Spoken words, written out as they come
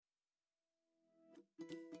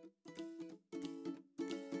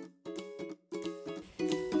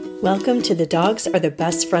Welcome to the Dogs Are the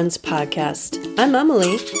Best Friends podcast. I'm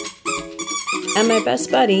Emily, and my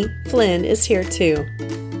best buddy, Flynn, is here too.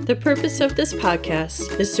 The purpose of this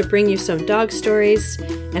podcast is to bring you some dog stories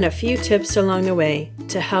and a few tips along the way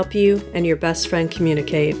to help you and your best friend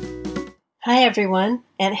communicate. Hi everyone,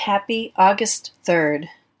 and happy August 3rd,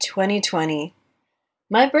 2020.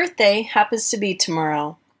 My birthday happens to be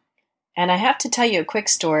tomorrow, and I have to tell you a quick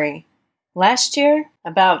story. Last year,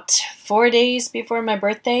 about 4 days before my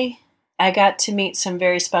birthday, I got to meet some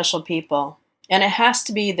very special people, and it has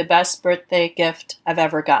to be the best birthday gift I've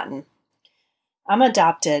ever gotten. I'm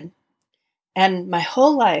adopted, and my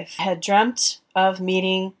whole life I had dreamt of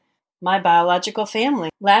meeting my biological family.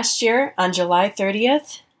 Last year, on July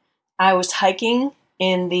 30th, I was hiking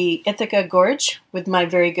in the Ithaca Gorge with my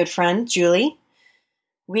very good friend, Julie.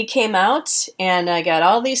 We came out, and I got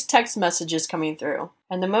all these text messages coming through.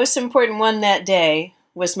 And the most important one that day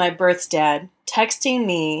was my birth dad texting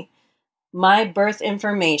me my birth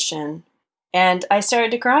information, and I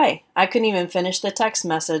started to cry. I couldn't even finish the text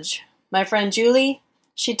message. My friend Julie,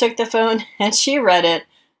 she took the phone and she read it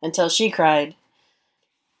until she cried.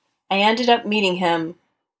 I ended up meeting him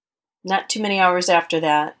not too many hours after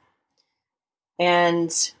that,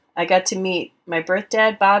 and I got to meet my birth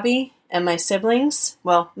dad, Bobby, and my siblings,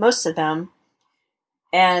 well, most of them.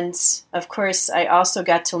 And, of course, I also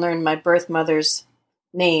got to learn my birth mother's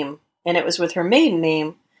name, and it was with her maiden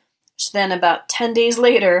name. So then about 10 days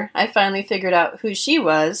later, I finally figured out who she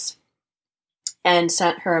was and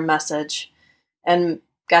sent her a message and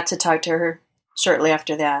got to talk to her shortly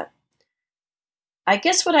after that. I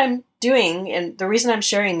guess what I'm doing, and the reason I'm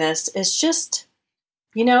sharing this, is just,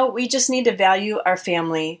 we just need to value our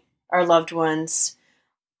family, our loved ones.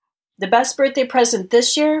 The best birthday present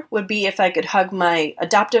this year would be if I could hug my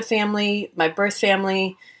adoptive family, my birth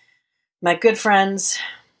family, my good friends,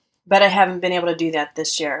 but I haven't been able to do that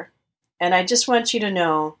this year. And I just want you to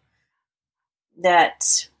know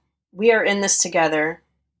that we are in this together,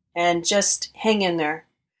 and just hang in there.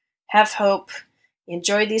 Have hope.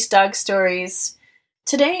 Enjoy these dog stories.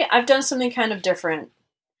 Today, I've done something kind of different.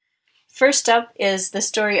 First up is the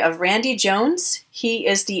story of Randy Jones. He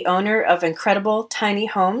is the owner of Incredible Tiny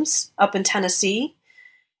Homes up in Tennessee.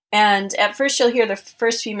 And at first, you'll hear the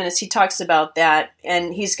first few minutes he talks about that.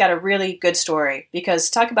 And he's got a really good story, because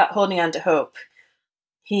talk about holding on to hope.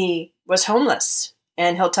 He was homeless,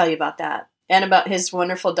 and he'll tell you about that, and about his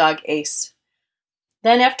wonderful dog, Ace.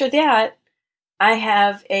 Then after that, I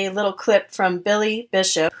have a little clip from Billy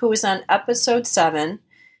Bishop, who was on episode 7.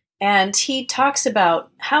 And he talks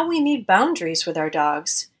about how we need boundaries with our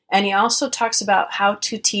dogs. And he also talks about how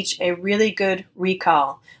to teach a really good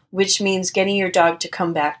recall, which means getting your dog to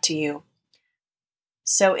come back to you.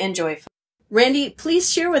 So enjoy. Randy,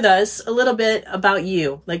 please share with us a little bit about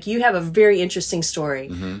you. Like, you have a very interesting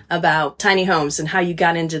story about tiny homes and how you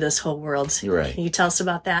got into this whole world. You're right. Can you tell us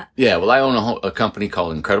about that? Yeah, well, I own a company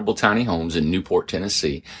called Incredible Tiny Homes in Newport,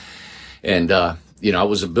 Tennessee. And, I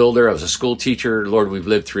was a builder. I was a school teacher. Lord, we've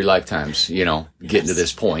lived 3 lifetimes, getting to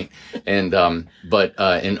this point. And, but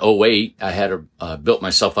in '08, I had built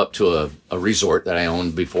myself up to a resort that I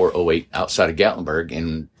owned before '08 outside of Gatlinburg.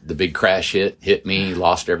 And the big crash hit me,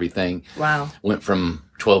 lost everything. Wow. Went from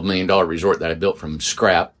 $12 million resort that I built from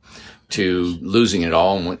scrap to losing it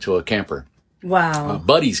all, and went to a camper. Wow. A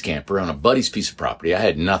buddy's camper on a buddy's piece of property. I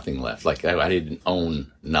had nothing left. Like, I didn't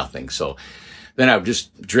own nothing. So then I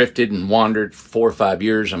just drifted and wandered 4 or 5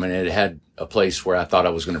 years. I mean, it had a place where I thought I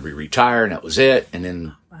was going to be retired, and that was it. And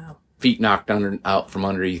then feet knocked out from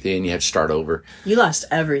underneath you, and you had to start over. You lost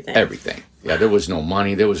everything. Everything. Yeah, there was no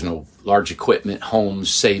money. There was no large equipment, homes,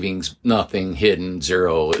 savings, nothing, hidden,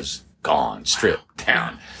 zero. It was gone, stripped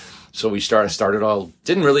down. So we started all,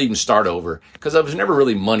 didn't really even start over, because I was never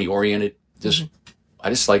really money oriented. I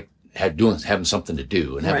just like having something to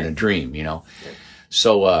do and having a dream,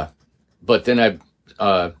 So, but then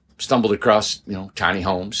I stumbled across, tiny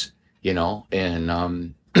homes, and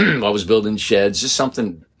I was building sheds, just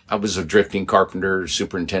something. I was a drifting carpenter,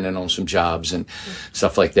 superintendent on some jobs and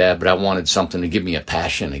stuff like that, but I wanted something to give me a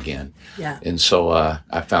passion again. Yeah. And so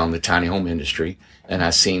I found the tiny home industry, and I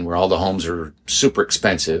seen where all the homes are super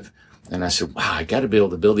expensive. And I said, wow, I got to be able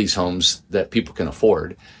to build these homes that people can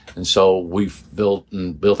afford. And so we've built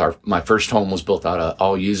my first home was built out of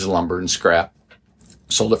all used lumber and scrap.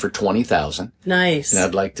 Sold it for $20,000. Nice.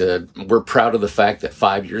 And we're proud of the fact that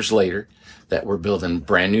 5 years later that we're building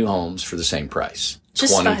brand new homes for the same price.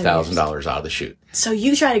 Just $20,000 out of the chute. So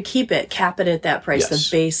you try to cap it at that price, Yes.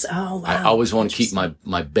 the base. Oh, wow. I always want to keep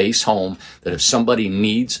my base home, that if somebody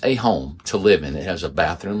needs a home to live in, it has a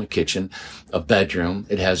bathroom, a kitchen, a bedroom.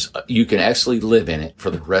 You can actually live in it for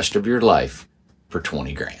the rest of your life for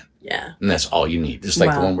 $20,000. Yeah. And that's all you need. Just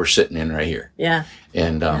like the one we're sitting in right here. Yeah.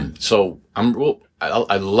 And, so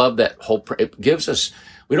I love that whole, it gives us,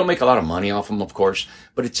 we don't make a lot of money off them, of course,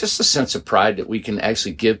 but it's just a sense of pride that we can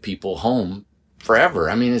actually give people home forever.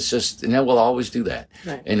 I mean, it's just, and we'll always do that.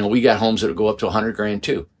 Right. And we got homes that go up to $100,000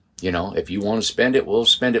 too. If you want to spend it, we'll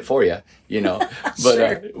spend it for you, But,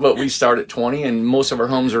 Sure. But we start at 20, and most of our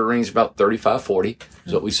homes are ranged about 35, 40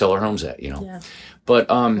 is what we sell our homes at, Yeah. But,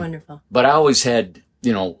 Wonderful. but I always had,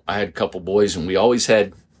 I had a couple boys, and we always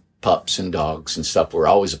had pups and dogs and stuff were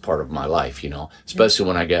always a part of my life, especially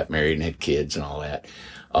when I got married and had kids and all that.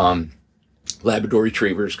 Labrador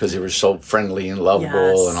retrievers, because they were so friendly and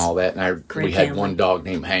lovable and all that. And we had one dog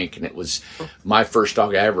named Hank, and it was my first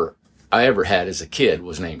dog I ever had as a kid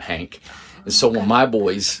was named Hank. And so when my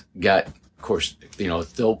boys got, of course, the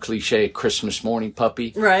old cliche Christmas morning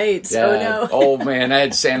puppy. Right. Yeah. Oh, no. Oh, man, I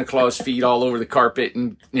had Santa Claus feet all over the carpet,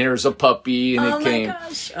 and there was a puppy, and it came. My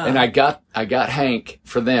gosh. And I got Hank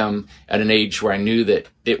for them at an age where I knew that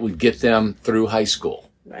it would get them through high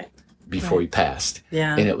school. Right. Before he passed.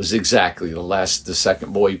 Yeah. And it was exactly the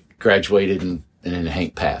second boy graduated, and then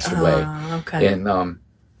Hank passed away. Okay.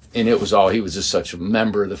 And it was he was just such a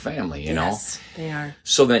member of the family, Yes, they are.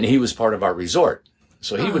 So then he was part of our resort.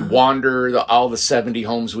 So he would wander all the 70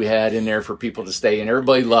 homes we had in there for people to stay in.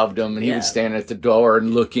 Everybody loved him, and he would stand at the door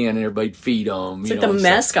and look in, and everybody'd feed him. It's like the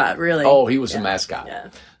mascot, really. Oh, he was a mascot. Yeah.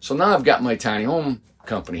 So now I've got my tiny home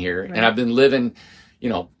company here, and I've been living,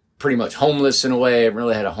 pretty much homeless in a way. I haven't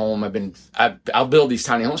really had a home. I'll build these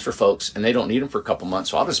tiny homes for folks, and they don't need them for a couple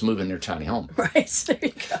months, so I'll just move in their tiny home. Right. There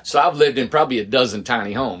you go. So I've lived in probably a dozen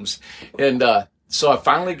tiny homes. And so I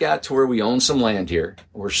finally got to where we own some land here.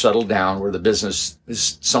 We're settled down, where the business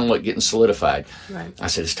is somewhat getting solidified. Right. I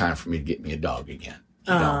said, it's time for me to get me a dog again.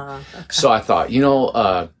 Okay. So I thought, I'd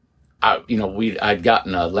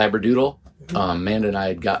gotten a Labradoodle. Amanda and I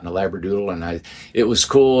had gotten a Labradoodle, and it was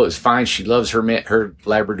cool. It was fine. She loves her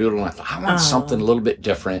Labradoodle, and I thought, I want something a little bit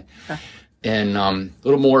different and a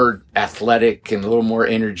little more athletic and a little more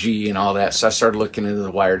energy and all that. So I started looking into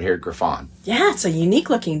the wire-haired Griffon. Yeah, it's a unique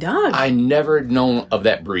looking dog. I never had known of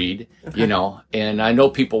that breed, and I know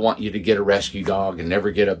people want you to get a rescue dog and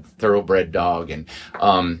never get a thoroughbred dog. And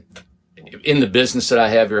in the business that I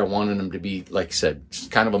have here, I wanted them to be, like I said,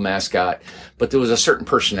 kind of a mascot, but there was a certain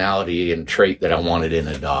personality and trait that I wanted in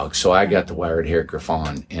a dog. So I got the wire-haired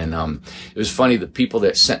Griffon. And it was funny, the people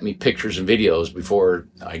that sent me pictures and videos before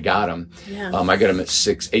I got them, I got them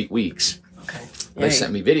at 8 weeks. Okay. They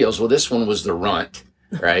sent me videos. Well, this one was the runt,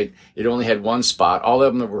 right? It only had one spot. All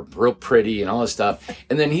of them were real pretty and all this stuff.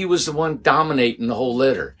 And then he was the one dominating the whole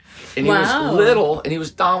litter. And he was little, and he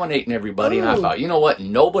was dominating everybody. Ooh. And I thought, you know what?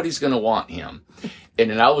 Nobody's going to want him. And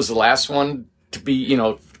then I was the last one to be,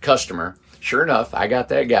 customer. Sure enough, I got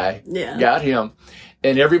that guy. Yeah. Got him.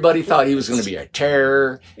 And everybody thought he was going to be a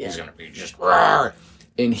terror. Yeah. He was going to be just roar.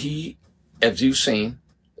 And he, as you've seen,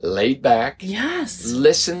 laid back. Yes.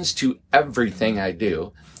 Listens to everything I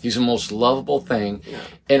do. He's the most lovable thing. Yeah.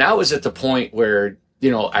 And I was at the point where,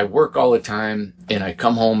 I work all the time, and I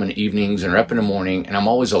come home in the evenings and up in the morning, and I'm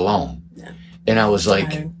always alone. Yeah. And I was like,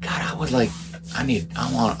 God, I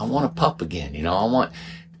want a pup again.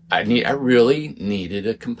 I really needed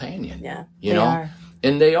a companion. Yeah.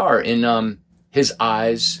 And they are. And his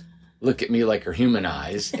eyes look at me like her human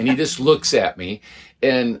eyes, and he just looks at me.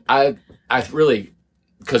 And I really,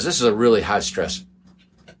 because this is a really high stress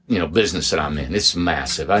business that I'm in. It's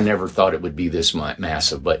massive. I never thought it would be this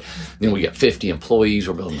massive, but we got 50 employees.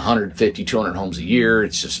 We're building 150, 200 homes a year.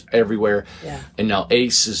 It's just everywhere. Yeah. And now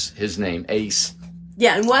Ace is his name, Ace.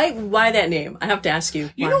 Yeah. And why that name? I have to ask you.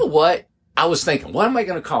 You know what? I was thinking, what am I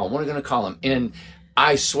going to call him? What am I going to call him? And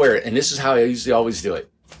I swear, and this is how I usually always do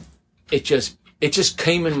it. It just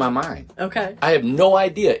came in my mind. Okay. I have no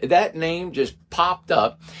idea. That name just popped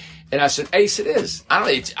up. And I said, Ace, it is. I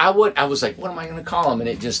was like, what am I going to call him? And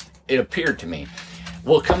it appeared to me.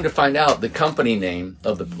 Well, come to find out, the company name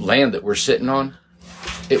of the land that we're sitting on,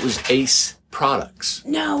 it was Ace Products.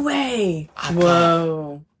 No way.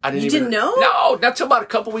 Whoa. You didn't know? No, not till about a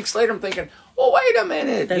couple weeks later. I'm thinking, well, wait a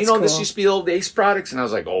minute. That's cool. This used to be the old Ace Products. And I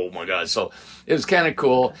was like, oh my God. So it was kind of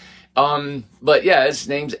cool. But yeah, his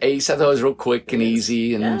name's Ace. I thought it was real quick and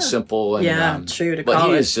easy and simple. And, true to call it. But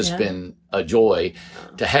he has just been a joy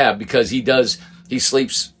to have, because he He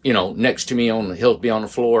sleeps, next to me he'll be on the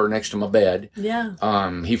floor next to my bed. Yeah.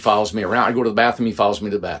 He follows me around. I go to the bathroom. He follows me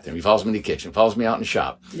to the bathroom. He follows me to the kitchen, follows me out in the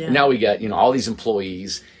shop. Yeah. And now we got, all these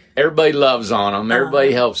employees. Everybody loves on him.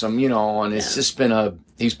 Everybody helps him, and it's just been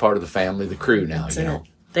he's part of the family, the crew now,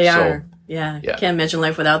 They are. Yeah. Can't imagine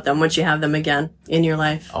life without them once you have them again in your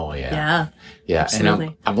life. Oh, yeah. Yeah. Yeah. Absolutely.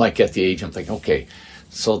 And I'm like at the age, I'm thinking, okay,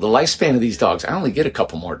 so the lifespan of these dogs, I only get a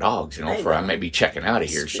couple more dogs, before I may be checking out of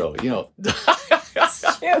here. So,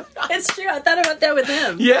 It's true. It's true. I thought about that with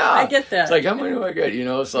him. Yeah. I get that. It's like, how many do I get,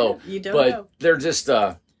 So, you don't know. They're just,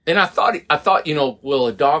 and I thought, will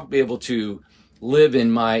a dog be able to live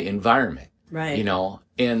in my environment? Right.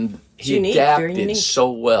 And he unique, adapted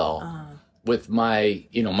so well with my,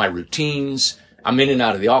 my routines. I'm in and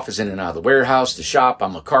out of the office, in and out of the warehouse, the shop.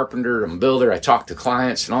 I'm a carpenter, I'm a builder. I talk to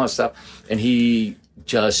clients and all that stuff. And he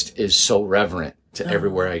just is so reverent to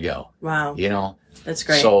everywhere I go. Wow. That's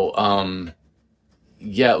great. So,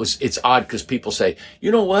 it's odd because people say,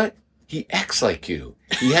 you know what? He acts like you.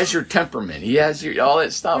 He has your temperament. He has all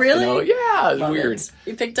that stuff. Really? Yeah, it's Love weird. It.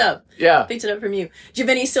 He picked up. Yeah. Picked it up from you. Do you have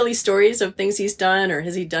any silly stories of things he's done, or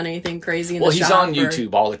has he done anything crazy in the shop? Well, he's on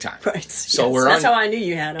YouTube all the time. Right. So that's how I knew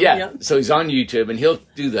you had him. Yeah. Yep. So he's on YouTube, and he'll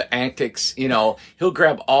do the antics. He'll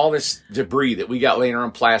grab all this debris that we got laying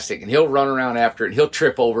around plastic, and he'll run around after it, and he'll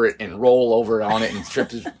trip over it and roll over on it and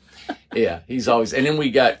trip his. Yeah, he's always. And then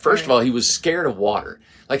we got. First of all, he was scared of water.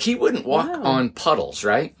 Like he wouldn't walk on puddles,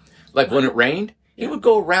 right? Like when it rained. He would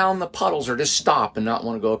go around the puddles or just stop and not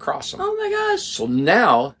want to go across them. Oh, my gosh. So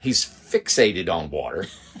now he's fixated on water.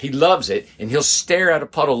 He loves it, and he'll stare at a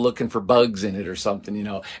puddle looking for bugs in it or something,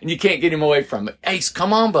 and you can't get him away from it. Hey,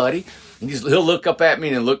 come on, buddy. And he'll look up at me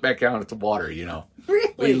and then look back down at the water,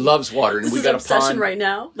 Really? He loves water. And this we is got an a obsession pond right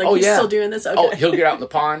now? Like he's still doing this? Okay. Oh, he'll get out in the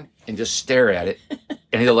pond and just stare at it,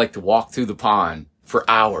 and he'll like to walk through the pond. For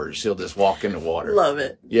hours, he'll just walk in the water. Love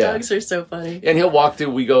it. Yeah. Dogs are so funny. And he'll walk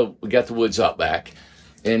through, we got the woods up back.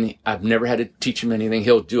 And I've never had to teach him anything.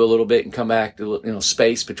 He'll do a little bit and come back to,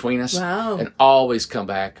 space between us. Wow. And always come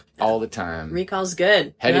back all the time. Recall's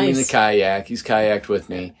good. Had him in the kayak. He's kayaked with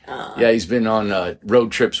me. Yeah, he's been on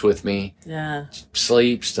road trips with me. Yeah.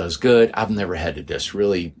 Sleeps, does good. I've never had to just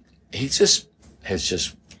really, he just has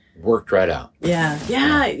just worked right out.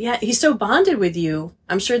 Yeah. He's so bonded with you.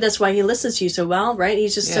 I'm sure that's why he listens to you so well, right?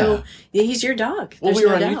 He's just he's your dog. Well, we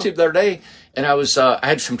were on YouTube the other day, and I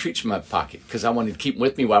had some treats in my pocket because I wanted to keep them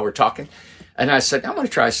with me while we're talking. And I said, I'm going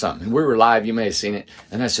to try something. And we were live. You may have seen it.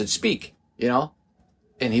 And I said, speak,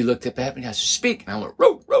 And he looked up at me, and I said, speak. And I went,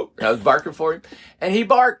 row, row. And I was barking for him. And he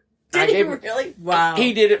barked. Did he really? Wow.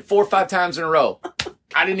 He did it 4 or 5 times in a row.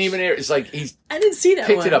 I didn't even hear it. It's like I didn't see that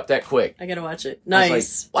picked it up that quick. I got to watch it.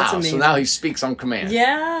 Nice. Like, wow. That's amazing. So now he speaks on command.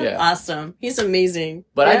 Yeah. Awesome. He's amazing.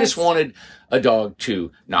 But I just wanted a dog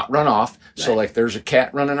to not run off. Right. So like there's a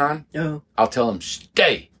cat running on. Oh. I'll tell him,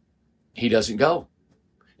 stay. He doesn't go.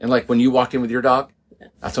 And like when you walk in with your dog,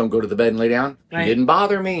 I told him go to the bed and lay down. Right. He didn't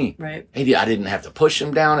bother me. Right. I didn't have to push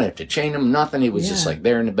him down. I didn't have to chain him, nothing. He was just like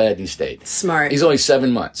there in the bed and he stayed. Smart. He's only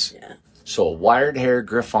 7 months. Yeah. So a wired hair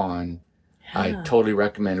Griffon. I totally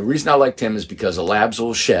recommend it. The reason I liked him is because the labs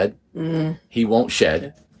will shed. Mm-hmm. He won't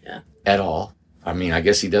shed at all. I mean, I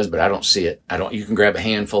guess he does, but I don't see it. You can grab a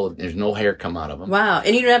handful. There's no hair come out of him. Wow.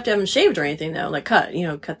 And you don't have to have him shaved or anything, though. Like cut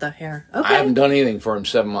the hair. Okay. I haven't done anything for him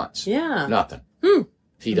 7 months. Yeah. Nothing.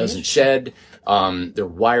 He doesn't shed. They're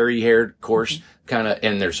wiry haired, of course, kind of,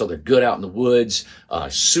 and they're good out in the woods,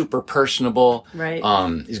 super personable. Right.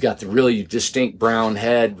 He's got the really distinct brown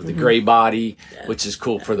head with the gray body, which is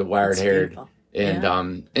cool for the wired haired.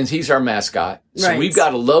 And he's our mascot. So we've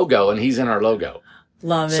got a logo and he's in our logo.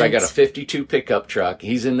 Love it. So I got a 52 pickup truck.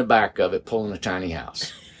 He's in the back of it pulling a tiny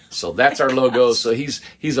house. So that's our logo. So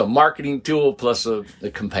he's a marketing tool plus a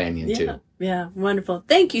companion too. Yeah. Wonderful.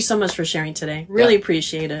 Thank you so much for sharing today. Really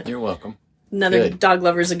appreciate it. You're welcome. Another dog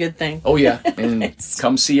lover is a good thing. Oh, yeah. And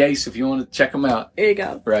come see Ace if you want to check him out. There you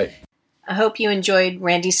go. Right. I hope you enjoyed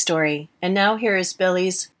Randy's story. And now here is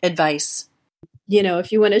Billy's advice.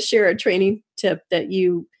 If you want to share a training tip that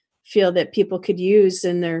you feel that people could use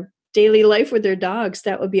in their daily life with their dogs,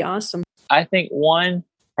 that would be awesome. I think one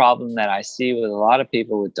problem that I see with a lot of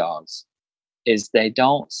people with dogs is they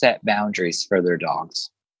don't set boundaries for their dogs.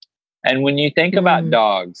 And when you think about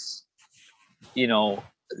dogs,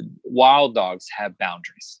 wild dogs have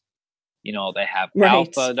boundaries. They have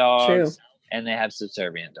alpha dogs and they have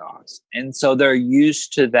subservient dogs. And so they're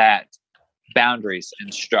used to that boundaries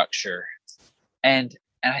and structure. And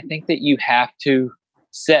I think that you have to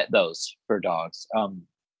set those for dogs.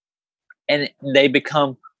 And they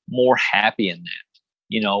become more happy in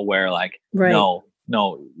that, where like, no,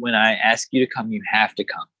 when I ask you to come, you have to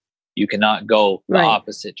come. You cannot go the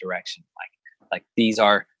opposite direction. Like these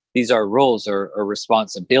are roles or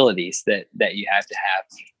responsibilities that you have to have.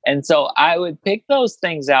 And so I would pick those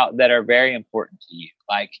things out that are very important to you.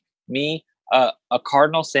 Like me, a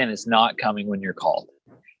cardinal sin is not coming when you're called,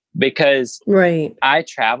 because I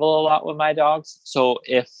travel a lot with my dogs. So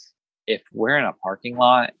if we're in a parking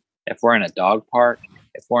lot, if we're in a dog park,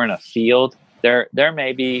 if we're in a field, there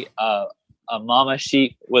may be a mama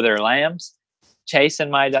sheep with her lambs chasing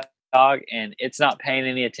my dog, and it's not paying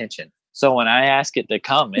any attention. So when I ask it to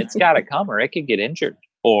come, it's got to come, or it could get injured,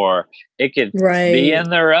 or it could be in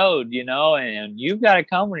the road, and you've got to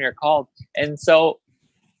come when you're called. And so,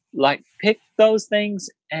 like, pick those things,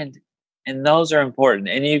 and those are important,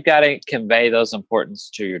 and you've got to convey those importance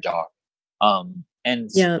to your dog.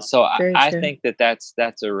 So I think that's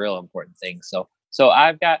a real important thing. So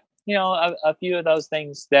I've got, a few of those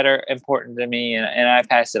things that are important to me, and I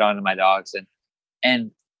pass it on to my dogs,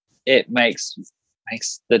 and it makes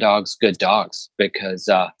the dogs good dogs, because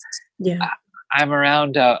I'm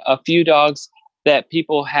around a few dogs that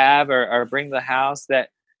people have or bring to the house that,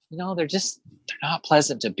 they're not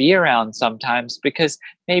pleasant to be around sometimes, because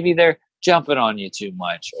maybe they're jumping on you too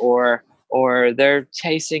much, or they're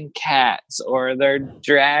chasing cats, or they're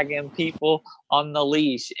dragging people on the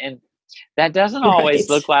leash. And that doesn't always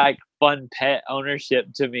look like fun pet ownership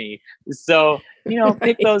to me. So,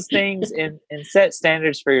 pick those things and set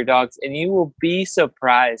standards for your dogs, and you will be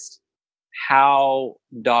surprised how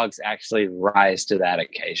dogs actually rise to that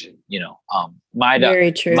occasion. My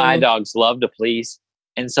dogs love to please.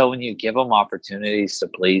 And so when you give them opportunities to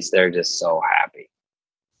please, they're just so happy.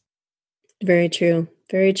 Very true.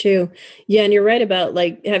 Very true. Yeah. And you're right about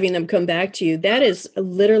like having them come back to you. That is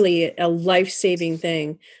literally a life-saving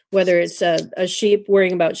thing, whether it's a sheep,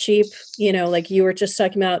 worrying about sheep, like you were just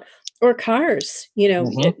talking about, or cars,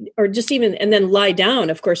 or just even, and then lie down,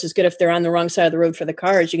 of course, is good if they're on the wrong side of the road for the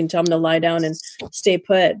cars. You can tell them to lie down and stay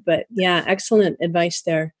put. But yeah, excellent advice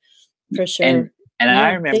there for sure. And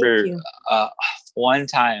I remember one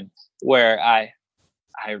time where I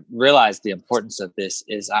realized the importance of this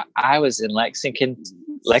is I was in Lexington,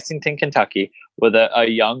 Kentucky with a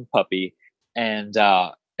young puppy, and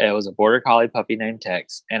it was a border collie puppy named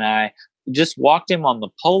Tex. And I just walked him on the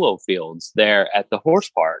polo fields there at the horse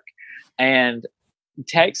park. And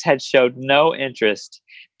Tex had showed no interest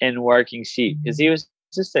in working sheep because he was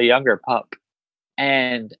just a younger pup.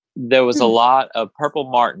 And there was a lot of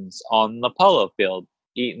purple martins on the polo field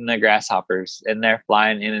eating the grasshoppers, and they're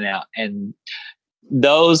flying in and out. And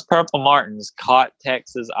those purple martins caught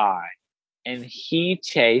Tex's eye, and he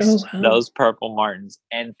chased those purple martins.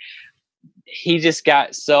 And he just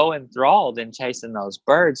got so enthralled in chasing those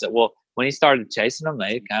birds that, when he started chasing them,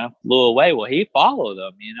 they kind of flew away. Well, he followed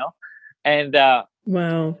them, And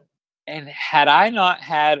wow. And had I not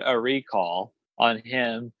had a recall on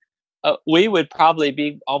him, we would probably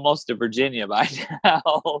be almost to Virginia by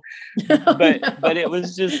now. but it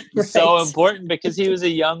was just so important because he was a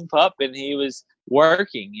young pup and he was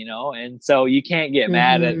working, and so you can't get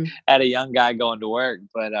mad at a young guy going to work.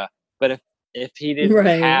 But if he didn't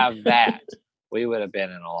have that, we would have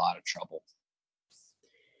been in a lot of trouble.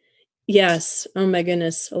 Yes. Oh my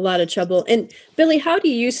goodness. A lot of trouble. And Billy, how do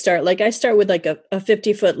you start? Like I start with like a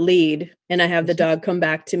 50-foot lead and I have the dog come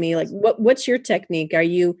back to me. Like what's your technique? Are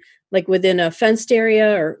you like within a fenced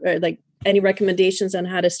area or like any recommendations on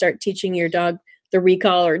how to start teaching your dog the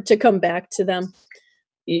recall or to come back to them?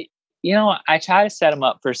 I try to set them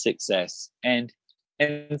up for success. And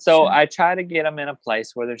so I try to get them in a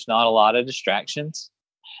place where there's not a lot of distractions.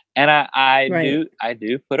 And I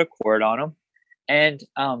do put a cord on them. And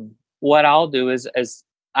what I'll do is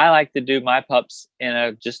I like to do my pups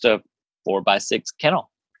in just a 4x6 kennel,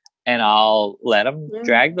 and I'll let them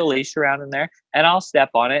drag the leash around in there, and I'll step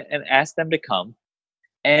on it and ask them to come.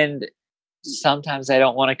 And sometimes they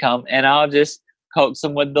don't want to come, and I'll just coax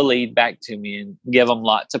them with the lead back to me and give them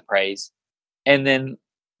lots of praise, and then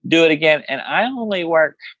do it again. And I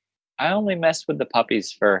only mess with the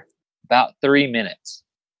puppies for about 3 minutes.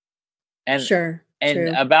 And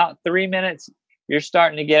about 3 minutes, you're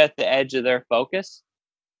starting to get at the edge of their focus,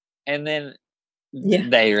 and then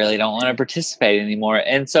they really don't want to participate anymore.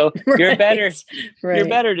 And so you're better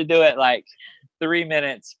to do it like 3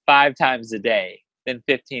 minutes 5 times a day than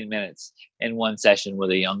 15 minutes in one session with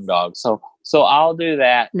a young dog. So I'll do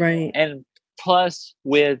that. Right. And plus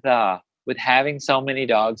with having so many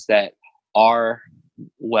dogs that are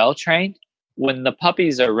well trained, when the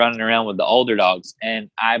puppies are running around with the older dogs and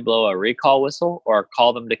I blow a recall whistle or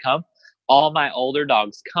call them to come, all my older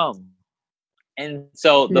dogs come. And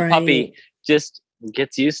so the puppy just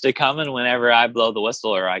gets used to coming whenever I blow the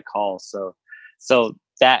whistle or I call. So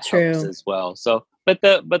that helps as well. So, but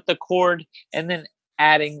the cord, and then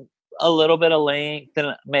adding a little bit of length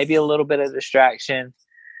and maybe a little bit of distraction,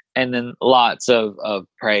 and then lots of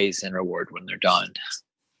praise and reward when they're done.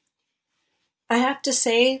 I have to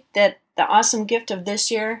say that the awesome gift of this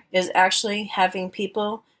year is actually having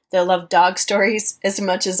people that love dog stories as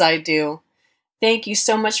much as I do. Thank you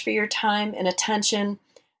so much for your time and attention.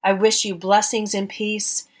 I wish you blessings and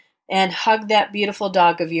peace, and hug that beautiful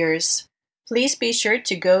dog of yours. Please be sure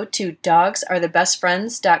to go to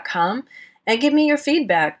dogsarethebestfriends.com and give me your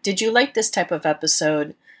feedback. Did you like this type of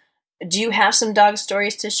episode? Do you have some dog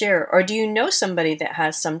stories to share, or do you know somebody that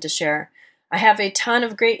has some to share? I have a ton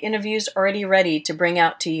of great interviews already ready to bring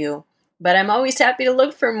out to you, but I'm always happy to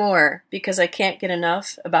look for more because I can't get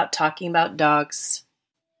enough about talking about dogs.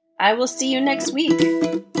 I will see you next week.